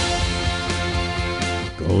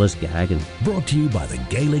 Golas Gagan. Brought to you by the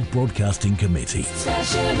Gaelic Broadcasting Committee.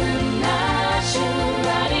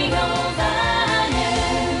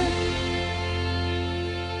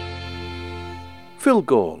 Phil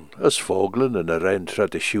Gawn, as Foglen en a rein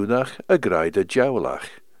traditionach a graide jowlach.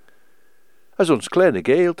 As ons kleine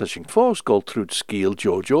Gael as in Fosgol trud skiel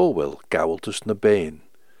George Orwell gaweltus na been,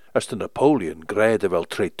 as de Napoleon graide wel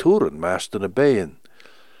treituren maast na been.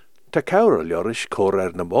 Ta cawra liorish cor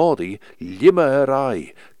na modi, lima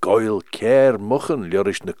ai, goil care muchen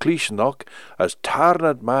liorish na clishnok, as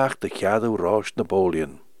tarnad maach de chadu rosh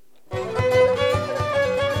Napoleon.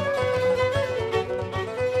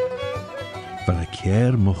 Van a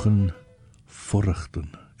care muchen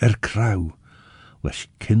furchten, krauw, les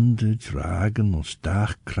kinder dragen ons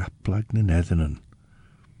dag kraplag na nedenen.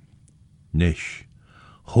 Nish.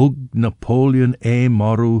 Hug Napoleon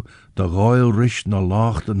moru de royal rish na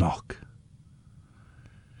laag de nok.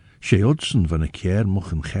 She Hudson van a keer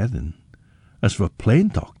mochen gedden, as we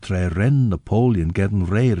plaintalk tre ren Napoleon gedden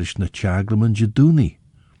reirish na chaglem en jeduni.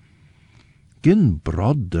 Gin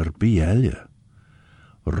brod der bielje,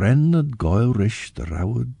 Ren het goil rish de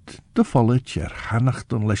rouwed, de follet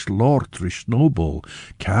hannachten lesh Lord rish snowball,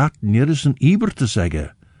 kaart neeres een iber te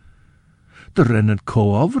zeggen. De ren het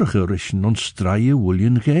co-overige rish non straie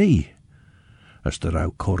William Gay. As de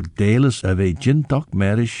rauw Cordelis away gintok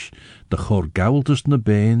merish, de chor gauweltus na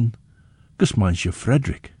been, gesmansje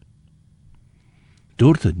Frederick.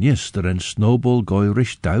 Doort het nis de ren snowball goil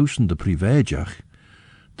rish duizend de privéjach,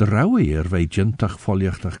 de rauwe eer wij gentach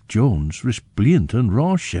foljachtach Jones ris bliant en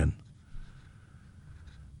raasjen.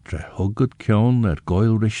 Tre hugget kion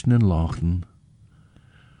goil rischen en lachten.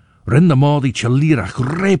 Ren de maadi chalirach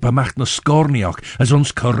repa macht na scorniach, as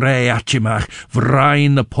ons correi atjemach,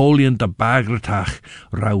 vrain Napoleon de bagretach,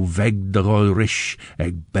 rauw weg de goil rish,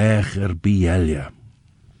 becher bielja.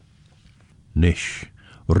 Nish,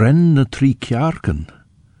 ren de 3 kjarken,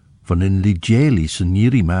 van in ligelis en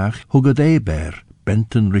jirimach hugget eber,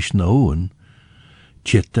 benten rish na oen,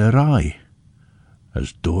 chit rai.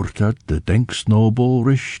 As doortat de denk snowball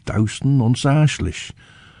rish duisen ons aslish,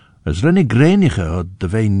 as rennie grenige had de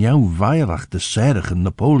wei nieuw weirach de serige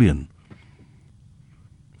Napoleon.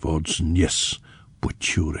 Vodsen yes,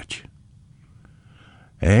 butchuret.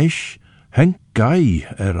 Esch, henk gai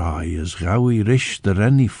rai as gaui rish de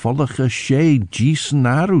rennie vollige shade giesen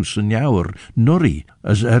arus en jouwer nurri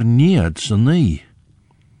as niet zijn nie.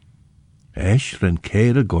 Esch ren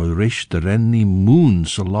kere goil rish de rennie moon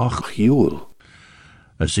se lach hiel.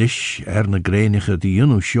 As ish na grenige die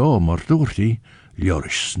inu shaw maar doortie,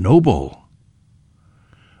 Ljorish snowball.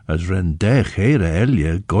 As ren dech here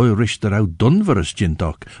elje, gooi rish der au dunveres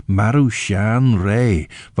gintok, maru shan rei,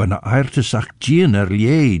 van a aertesach gien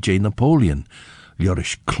lie Napoleon.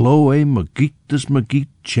 Ljorish Chloe magiet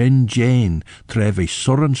chen Jane, treve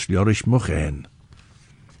sorrens Ljorish mochen.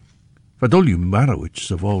 Vadol you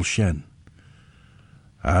marowich of all shen.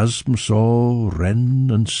 As so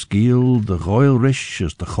ren en skiel de goil rish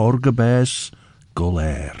as de chorgebes,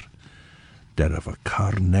 golair. Der of a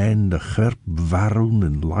carnen de gerp warun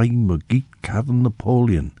en lijn magiet kadden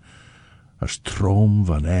Napoleon, as troom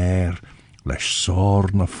van lesh soor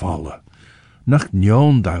na falle, nach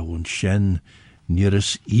njon douwen shen,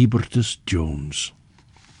 nieres Ibertus Jones.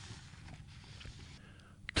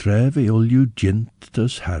 Treve ulju gint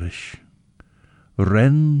as harish.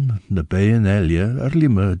 Ren na bein elje,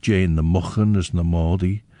 lima Jane na mochen as na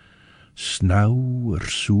maudi, snauw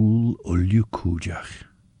soel ulju kujach.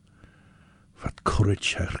 Wat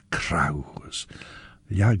courage krauw as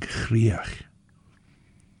jag chriach.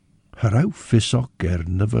 Haar au visok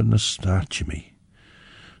never na stachemi.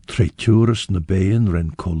 Treturus na bein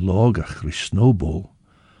ren kologach ri snowball,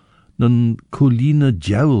 nan colina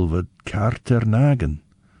jowl wat kaarter nagen.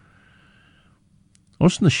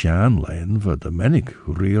 Os na shan len va de menig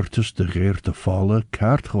reertus de geer te falle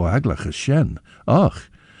kaart goaglach as shen. Ach,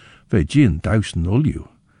 ve gin 1000 ulju.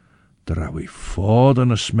 Der rauw fod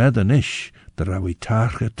an a smed an ish, der rauw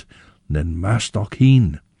target, nen mastok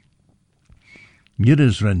heen.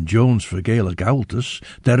 Niddes ren Jones vergele gaultus,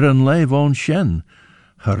 der ren leif on shen.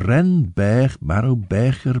 Ren bech maru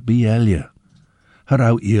becher bielje.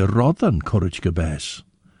 Rauw rodden courage gebes.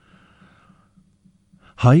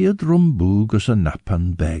 Hayed rumboog as a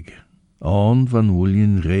napan beg, on van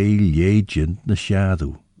William Ray legend na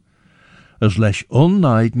shadow. As lesh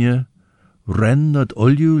onnaidnje, ren at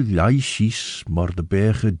ulju laishis maar de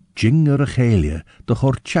berge jingere geelje, de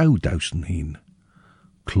chau 1000 heen.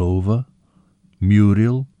 Clover,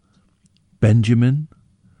 Muriel, Benjamin,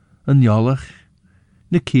 en Jallach,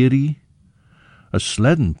 Nikiri, a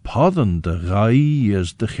sledden podden de rai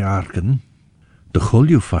as de charken, de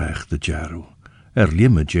chuljufaich de jaru,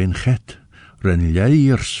 limme Jane Chet, ren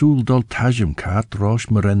jij soel dal tajem kaat roos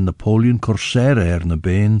me ren Napoleon Corsair na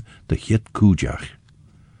been de Chet kujach.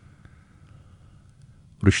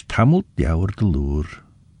 Rish tamelt jouwer de loer,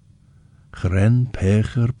 gren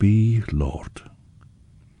pecher bi Lord.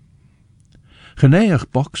 Geneig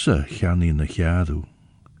bokse gaan in de jadu.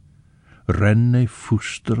 Renne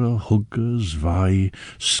foestere, hugge, zwaai,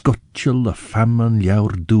 skotjel a fammen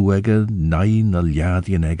jouwer doegge, nein al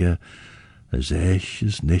jadien egge, as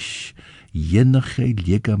eisjes nish, jinnige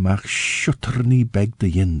ligge mag schutternie beg de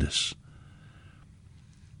jindes.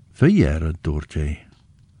 Verjere doortje.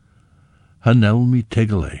 Hanelmi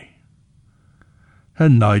tegele.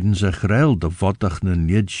 En neiden zich rel de voddag een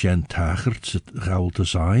lid sjen tagert zit gaul te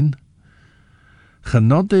zijn.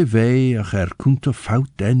 Genodde wei ach kunte fout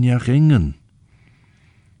denja gingen.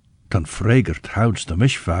 Dan fregert houds de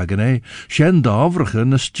misvagene, sjen de overige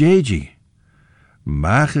na stjeji.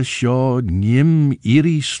 Mache sjo njem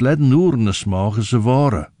iri sledden oernes mogen ze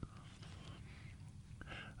worden.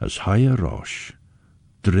 As haie roos,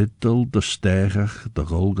 driddel de stegig de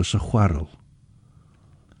golgese chwarrel.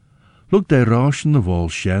 Look de ráshin na bhil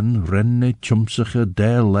sin, rinne chumsacha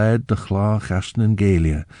de leid de chlách asn in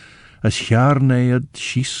Gaelia, as chearnéad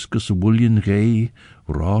síos gus a bhuillion ré,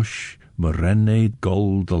 rás, mar rinne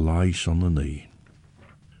gol de lais an na ní.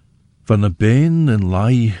 Van a bain in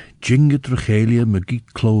lai, jinget regelia me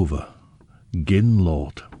giet clover, gin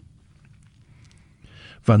lord.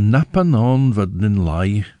 Van napan aan wat in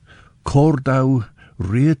lai, cordau,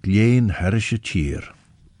 reed leen herrische tier.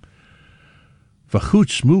 Va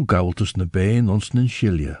goed smoe gaultus na bain ons nin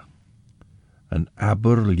schilje. Een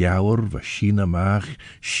aber ljouwer va china maag,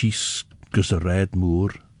 schies gus a red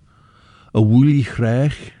moer. A woelie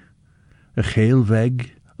graag, a geel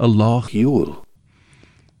weg, a laag joel.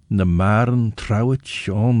 Na maren trouwet,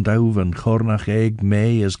 aandouw van chornach eeg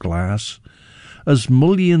mee as glas, as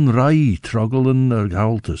mullion rai troggelen er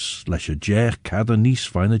galtus, leis a jeach cada nies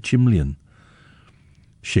fine a chimlion.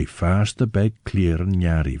 She fast a beg clear en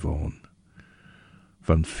jari woon.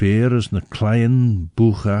 Van fear as na klein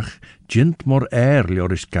boechach, jint mor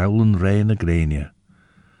lior is gaulen reine grenia.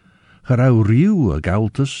 Gerau rieuw a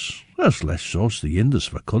galtus, as les sos de indus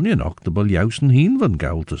va kunjen ook de beljausen heen van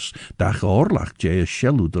galtus, dag oorlach jay a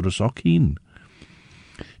shelluder as ook heen.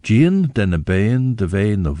 Jean den a bein de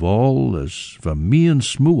vein de wall as van mien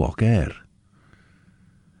smoe ook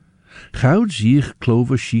Goud ziech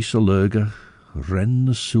clover schies a leuge, ren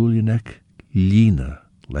na soeljenek, line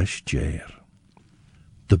les jair.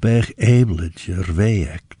 De berg ebelet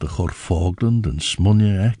week, de gorvoglen den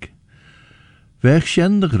smunjeek. Weg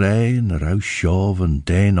sjen de grij, naar huis sjov en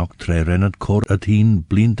deen ook tre rennet kort het heen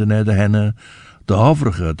blinten naar de henne, de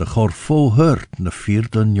overige de gorvo hurt na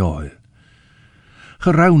vierden joil.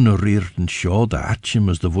 Gerauwne reerten sjov de atjem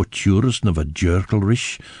as de voturus na wat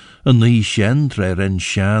jerkelrish, en nie sjen tre ren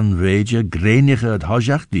sjaan weje grenige het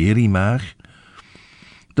hojach dieri maag.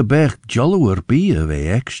 De berg jollower bie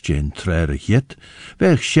wij exchange trere jet,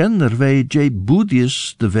 weg sjenner wij jay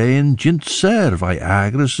boedius de wein jint ser wij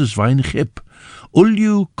agres as wijn gip,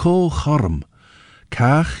 ulju ko charm,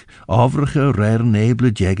 kaag overige rare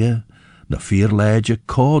neble jegge, na vier leidje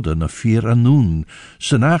code na vier anoen,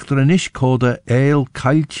 sen achter en ish code eil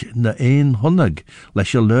kalt na een hunnig,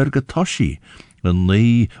 lesje lurge toshi, en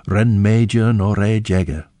nie ren meje no re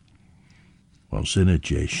jegge. Wel sinne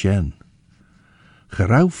jay sjen.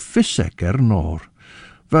 Gerau fissek noor,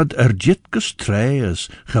 wat jitkus treis,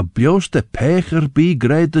 geblooste pecher bi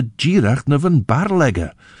greide girach na van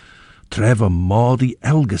barlegge. Treve maudi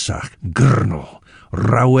elgesach, gurnel,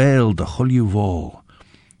 rauweel de gulju wol.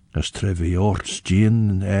 As treve oorts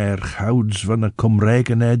gin gouds van a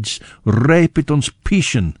comregen edge, reipit ons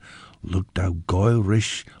pischen, lukt au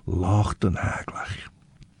goilrish, lacht en haglach.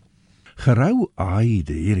 Gerau ai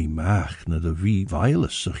de eri maag na de wie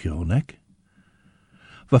weiles zich jonek.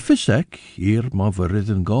 Va fissek, hier ma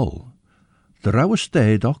verridden gol. De rauwe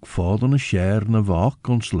steed ook vaden a share na vaak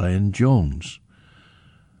ons Lion Jones.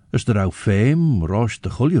 As de rauw feim, roos de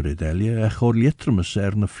guljuredelje, chor lietremes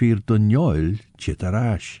na vier dunjoil,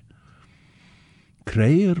 chitarash.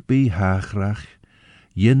 Kreier bi haagrach,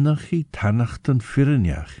 jinnach I tannachten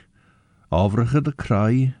firinjach. Overige de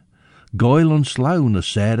kraai, goil ons lauw na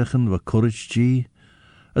serigen wa courage G,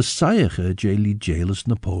 as saige jeli jailus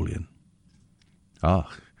Napoleon.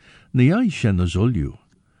 Ach, ni ai shen as ulju.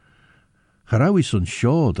 Garawi son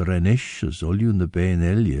shaw de renish as ulju na bain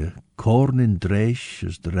elje, corn in dresh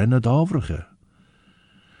as de renad overige.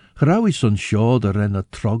 Garawi son shaw de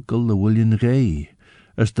renad troggle de William Ray,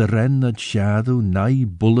 as de renad shadow nai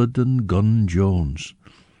Bulletin Gun Jones.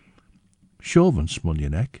 Shaw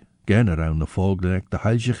smuljenek, gen around the foglenek de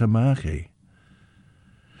heilsige maag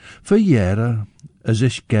Voor jaren, as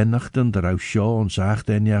is gennachten der aus Shaw ons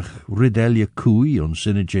achtenjach ridelje koei ons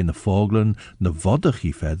sinnetje na vogelen na voddig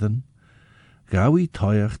vedden, gauw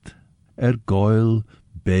teucht goil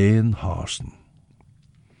been haasen.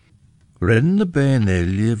 Ren de been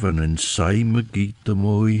elje van een saime giete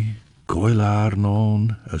mooi, goil haar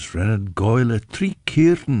non, as rennet goile 3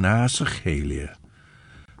 keer nasig helje.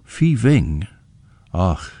 Vie wing,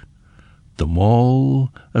 ach, de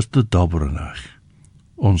mol as de dobberenach,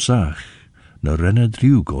 onsach, na renne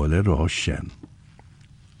driw goile roos sjen.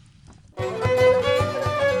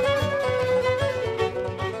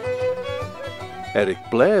 Ik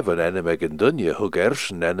blijf een enne meg een dunje hug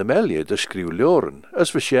ersen en emelje de skriw loren,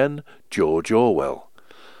 as we sjen George Orwell.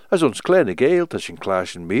 As ons kleine geelt as een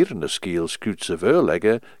klaasjen meer in de skiel skruut se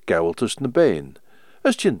verleggen, gauwelt as na been,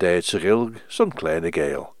 as jen deed zich ilg zo'n kleine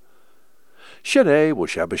geel. Sjen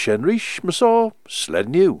was jabbe sjen rish, maar zo, sled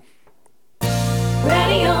nieuw.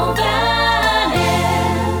 Radio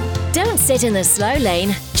Don't sit in the slow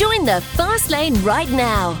lane. Join the fast lane right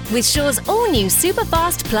now with Shaw's all-new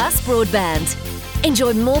Superfast Plus broadband.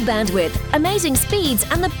 Enjoy more bandwidth, amazing speeds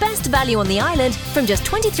and the best value on the island from just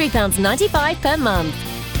 £23.95 per month.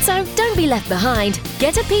 So don't be left behind.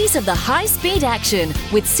 Get a piece of the high-speed action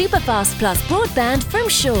with Superfast Plus broadband from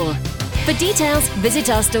Shaw. For details, visit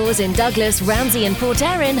our stores in Douglas, Ramsey and Port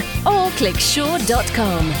Erin or click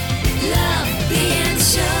shaw.com. Love being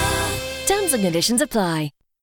Shaw. Terms and conditions apply.